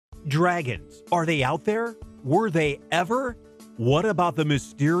Dragons, are they out there? Were they ever? What about the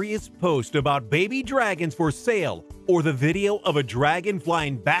mysterious post about baby dragons for sale, or the video of a dragon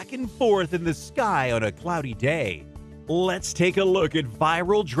flying back and forth in the sky on a cloudy day? Let's take a look at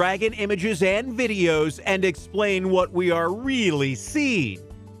viral dragon images and videos and explain what we are really seeing.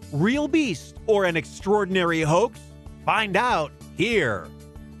 Real beast or an extraordinary hoax? Find out here.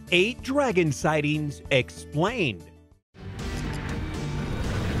 8 dragon sightings explained.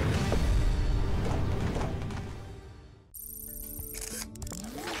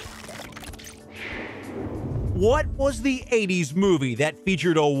 What was the 80s movie that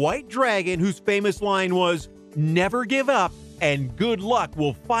featured a white dragon whose famous line was, "Never give up and good luck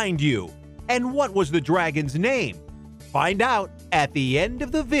will find you"? And what was the dragon's name? Find out at the end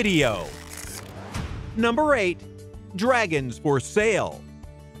of the video. Number 8. Dragons for sale.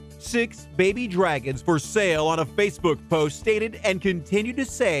 6 baby dragons for sale on a Facebook post stated and continue to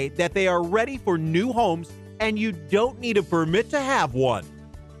say that they are ready for new homes and you don't need a permit to have one.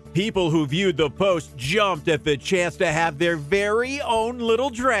 People who viewed the post jumped at the chance to have their very own little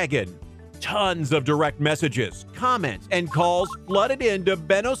dragon. Tons of direct messages, comments, and calls flooded into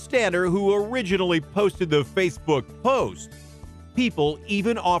Benno Stanner, who originally posted the Facebook post. People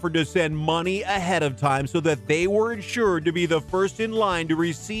even offered to send money ahead of time so that they were insured to be the first in line to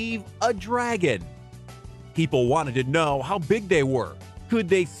receive a dragon. People wanted to know how big they were, could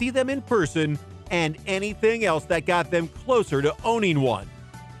they see them in person, and anything else that got them closer to owning one.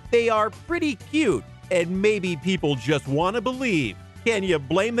 They are pretty cute, and maybe people just want to believe. Can you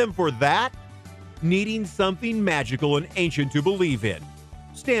blame them for that? Needing something magical and ancient to believe in.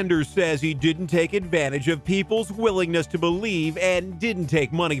 Stander says he didn't take advantage of people's willingness to believe and didn't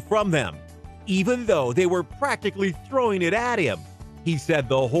take money from them, even though they were practically throwing it at him. He said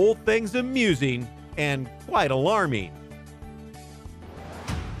the whole thing's amusing and quite alarming.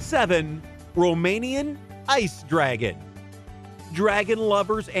 7. Romanian Ice Dragon. Dragon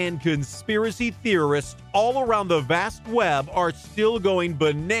lovers and conspiracy theorists all around the vast web are still going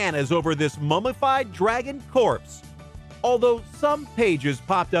bananas over this mummified dragon corpse. Although some pages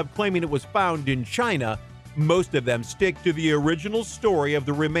popped up claiming it was found in China, most of them stick to the original story of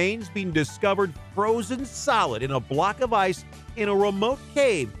the remains being discovered frozen solid in a block of ice in a remote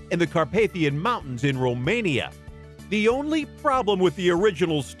cave in the Carpathian Mountains in Romania. The only problem with the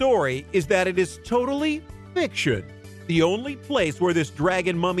original story is that it is totally fiction. The only place where this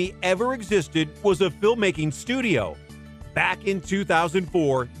dragon mummy ever existed was a filmmaking studio. Back in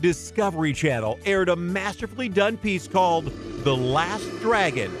 2004, Discovery Channel aired a masterfully done piece called The Last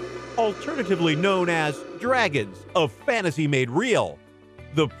Dragon, alternatively known as Dragons, a Fantasy Made Real.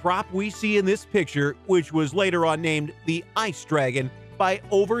 The prop we see in this picture, which was later on named the Ice Dragon by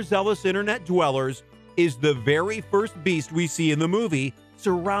overzealous internet dwellers, is the very first beast we see in the movie,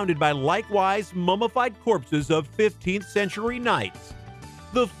 surrounded by likewise mummified corpses of 15th century knights.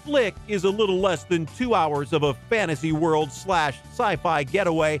 The flick is a little less than 2 hours of a fantasy world / sci-fi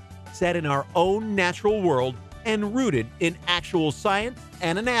getaway set in our own natural world and rooted in actual science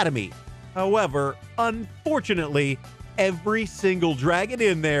and anatomy. However, unfortunately, every single dragon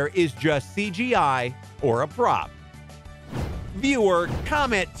in there is just CGI or a prop. Viewer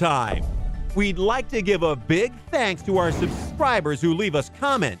comment time. We'd like to give a big thanks to our subscribers who leave us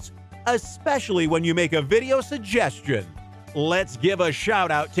comments, especially when you make a video suggestion. Let's give a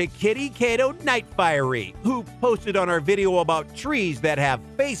shout out to Kitty Kato Nightfiery, who posted on our video about trees that have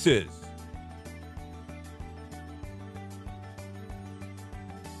faces.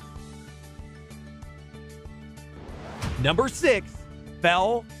 Number 6.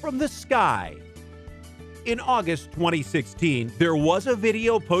 Fell from the Sky. In August 2016, there was a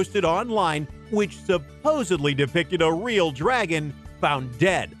video posted online which supposedly depicted a real dragon found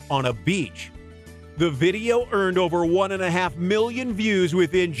dead on a beach. The video earned over 1.5 million views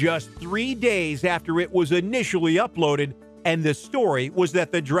within just 3 days after it was initially uploaded, and the story was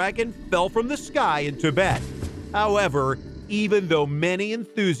that the dragon fell from the sky in Tibet. However, even though many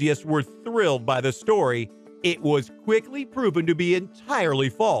enthusiasts were thrilled by the story, it was quickly proven to be entirely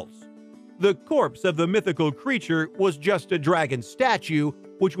false. The corpse of the mythical creature was just a dragon statue,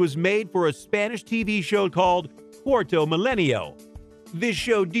 which was made for a Spanish TV show called Cuarto Milenio. This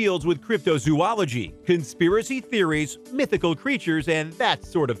show deals with cryptozoology, conspiracy theories, mythical creatures, and that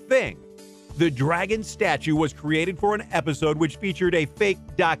sort of thing. The dragon statue was created for an episode which featured a fake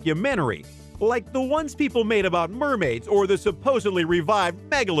documentary, like the ones people made about mermaids or the supposedly revived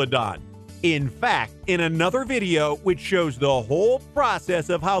megalodon. In fact, in another video which shows the whole process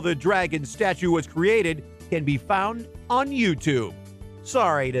of how the dragon statue was created can be found on YouTube.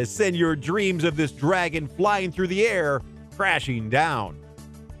 Sorry to send your dreams of this dragon flying through the air crashing down.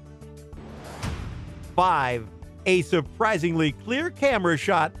 5, a surprisingly clear camera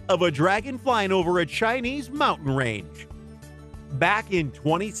shot of a dragon flying over a Chinese mountain range. Back in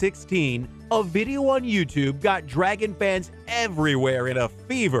 2016, a video on YouTube got dragon fans everywhere in a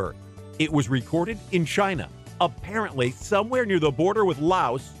fever. It was recorded in China, apparently somewhere near the border with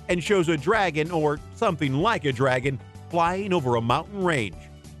Laos, and shows a dragon, or something like a dragon, flying over a mountain range.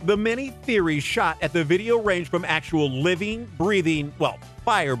 The many theories shot at the video range from actual living, breathing,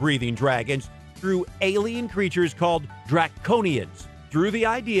 fire-breathing dragons through alien creatures called draconians, through the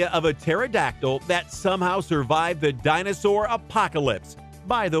idea of a pterodactyl that somehow survived the dinosaur apocalypse.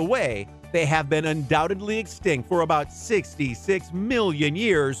 By the way, they have been undoubtedly extinct for about 66 million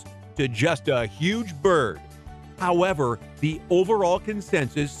years, to just a huge bird. However, the overall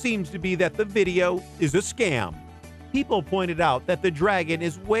consensus seems to be that the video is a scam. People pointed out that the dragon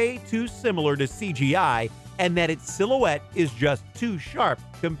is way too similar to CGI and that its silhouette is just too sharp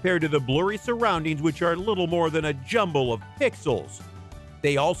compared to the blurry surroundings, which are little more than a jumble of pixels.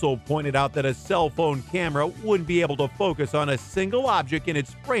 They also pointed out that a cell phone camera wouldn't be able to focus on a single object in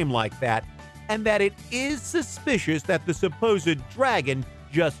its frame like that, and that it is suspicious that the supposed dragon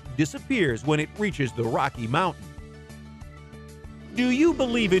just disappears when it reaches the Rocky Mountain. Do you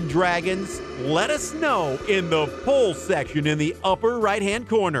believe in dragons? Let us know in the poll section in the upper right-hand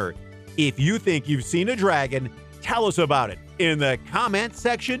corner. If you think you've seen a dragon, tell us about it in the comment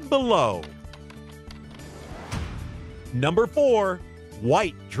section below. Number 4.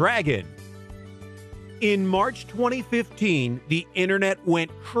 White Dragon. In March 2015, the internet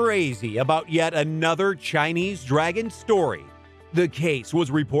went crazy about yet another Chinese dragon story. The case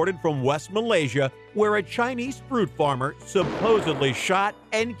was reported from West Malaysia, where a Chinese fruit farmer supposedly shot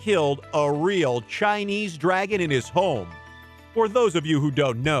and killed a real Chinese dragon in his home. For those of you who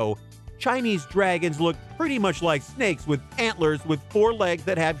don't know, Chinese dragons look pretty much like snakes with antlers with 4 legs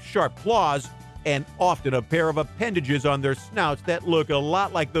that have sharp claws, and often a pair of appendages on their snouts that look a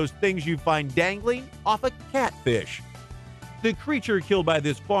lot like those things you find dangling off a catfish. The creature killed by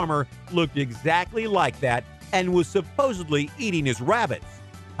this farmer looked exactly like that and was supposedly eating his rabbits.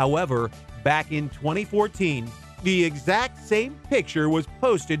 However, back in 2014, the exact same picture was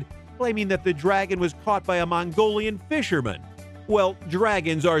posted claiming that the dragon was caught by a Mongolian fisherman. Well,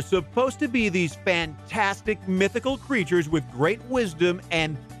 dragons are supposed to be these fantastic mythical creatures with great wisdom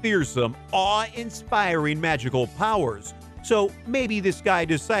and fearsome, awe-inspiring magical powers. So maybe this guy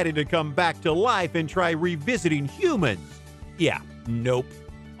decided to come back to life and try revisiting humans. Yeah, nope.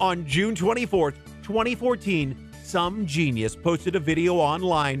 On June 24th, 2014, some genius posted a video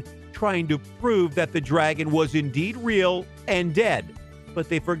online trying to prove that the dragon was indeed real and dead, but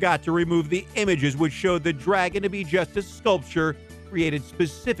they forgot to remove the images which showed the dragon to be just a sculpture created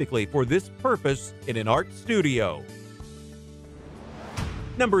specifically for this purpose in an art studio.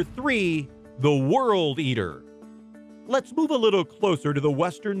 Number 3. The World Eater. Let's move a little closer to the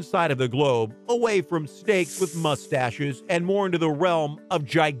western side of the globe, away from snakes with mustaches and more into the realm of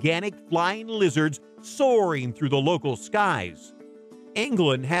gigantic flying lizards soaring through the local skies.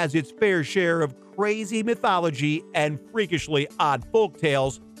 England has its fair share of crazy mythology and freakishly odd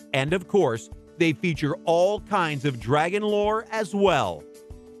folktales, and of course, they feature all kinds of dragon lore as well.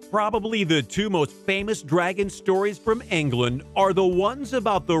 Probably the 2 most famous dragon stories from England are the ones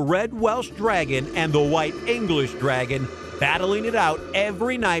about the red Welsh dragon and the white English dragon battling it out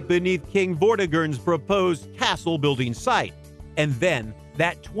every night beneath King Vortigern's proposed castle-building site, and then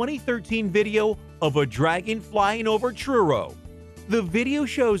that 2013 video of a dragon flying over Truro. The video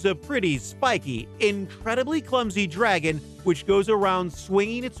shows a pretty spiky, incredibly clumsy dragon which goes around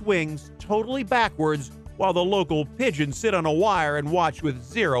swinging its wings totally backwards while the local pigeons sit on a wire and watch with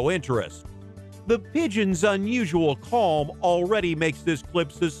zero interest. The pigeons' unusual calm already makes this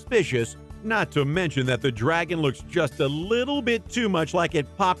clip suspicious, not to mention that the dragon looks just a little bit too much like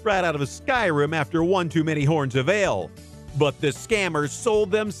it popped right out of Skyrim after one too many horns of ale. But the scammers sold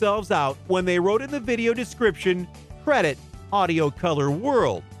themselves out when they wrote in the video description, "Credit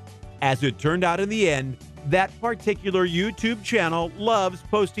AudioColorWorld." As it turned out in the end, that particular YouTube channel loves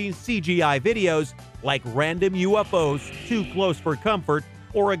posting CGI videos like random UFOs too close for comfort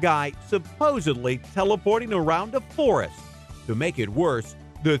or a guy supposedly teleporting around a forest. To make it worse,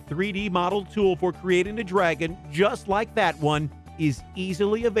 the 3D model tool for creating a dragon just like that one is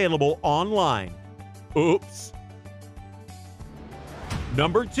easily available online. Oops.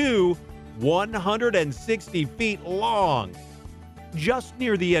 Number 2, 160 feet long. Just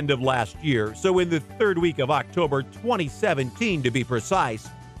near the end of last year, so in the 3rd week of October 2017 to be precise,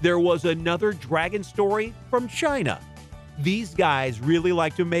 there was another dragon story from China. These guys really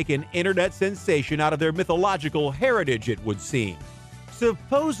like to make an internet sensation out of their mythological heritage, it would seem.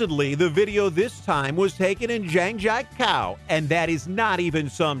 Supposedly, the video this time was taken in Zhangjiakou, and that is not even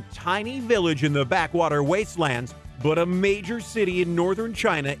some tiny village in the backwater wastelands, but a major city in northern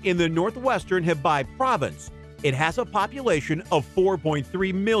China in the northwestern Hebei province. It has a population of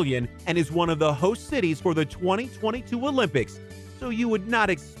 4.3 million and is one of the host cities for the 2022 Olympics, so you would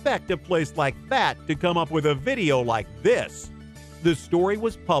not expect a place like that to come up with a video like this. The story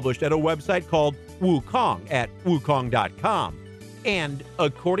was published at a website called Wukong at wukong.com, and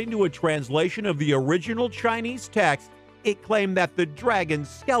according to a translation of the original Chinese text, it claimed that the dragon's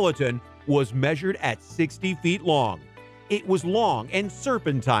skeleton was measured at 60 feet long. It was long and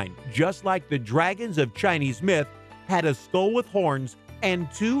serpentine, just like the dragons of Chinese myth, had a skull with horns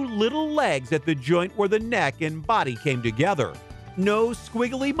and two little legs at the joint where the neck and body came together. No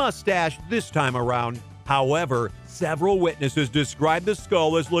squiggly mustache this time around. However, several witnesses described the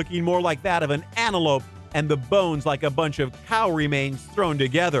skull as looking more like that of an antelope and the bones like a bunch of cow remains thrown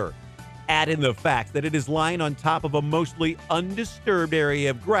together. Add in the fact that it is lying on top of a mostly undisturbed area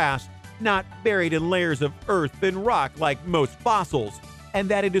of grass, not buried in layers of earth and rock like most fossils, and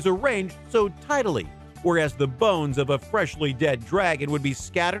that it is arranged so tidily, whereas the bones of a freshly dead dragon would be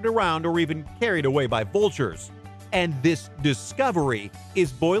scattered around or even carried away by vultures. And this discovery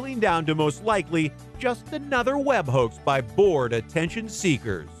is boiling down to most likely just another web hoax by bored attention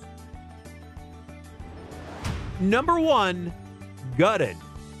seekers. Number 1. Gutted.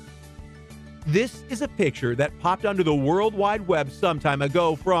 This is a picture that popped onto the World Wide Web some time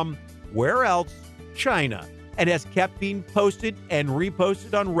ago from, where else? China, and has kept being posted and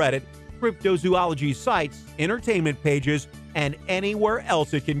reposted on Reddit, cryptozoology sites, entertainment pages, and anywhere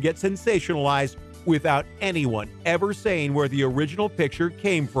else it can get sensationalized without anyone ever saying where the original picture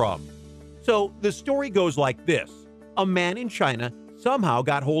came from. So the story goes like this. A man in China somehow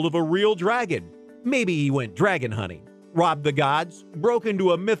got hold of a real dragon. Maybe he went dragon hunting, robbed the gods, broke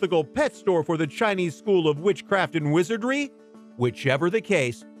into a mythical pet store for the Chinese school of witchcraft and wizardry. Whichever the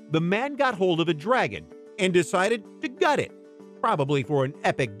case, the man got hold of a dragon and decided to gut it, probably for an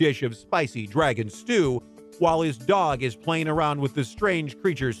epic dish of spicy dragon stew, while his dog is playing around with the strange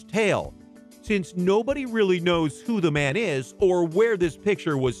creature's tail. Since nobody really knows who the man is or where this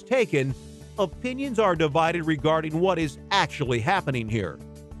picture was taken, opinions are divided regarding what is actually happening here.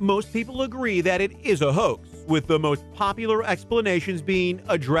 Most people agree that it is a hoax, with the most popular explanations being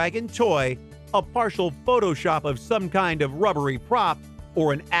a dragon toy, a partial Photoshop of some kind of rubbery prop,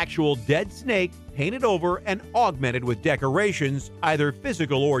 or an actual dead snake painted over and augmented with decorations, either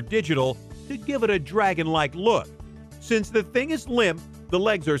physical or digital, to give it a dragon-like look. Since the thing is limp, the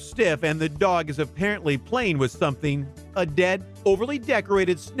legs are stiff, and the dog is apparently playing with something, a dead, overly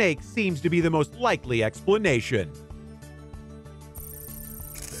decorated snake seems to be the most likely explanation.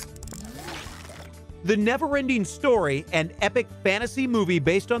 The Never-Ending Story, an epic fantasy movie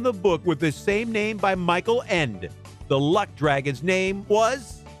based on the book with the same name by Michael Ende. The luck dragon's name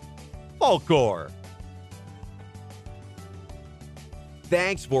was Falkor.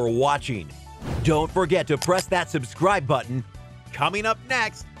 Thanks for watching. Don't forget to press that subscribe button. Coming up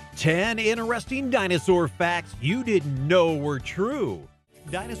next, 10 interesting dinosaur facts you didn't know were true.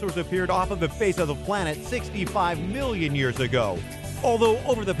 Dinosaurs appeared off of the face of the planet 65 million years ago. Although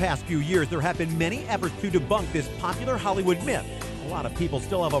over the past few years there have been many efforts to debunk this popular Hollywood myth, a lot of people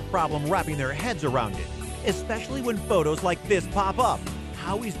still have a problem wrapping their heads around it, especially when photos like this pop up.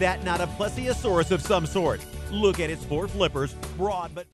 How is that not a plesiosaurus of some sort? Look at its four flippers, broad but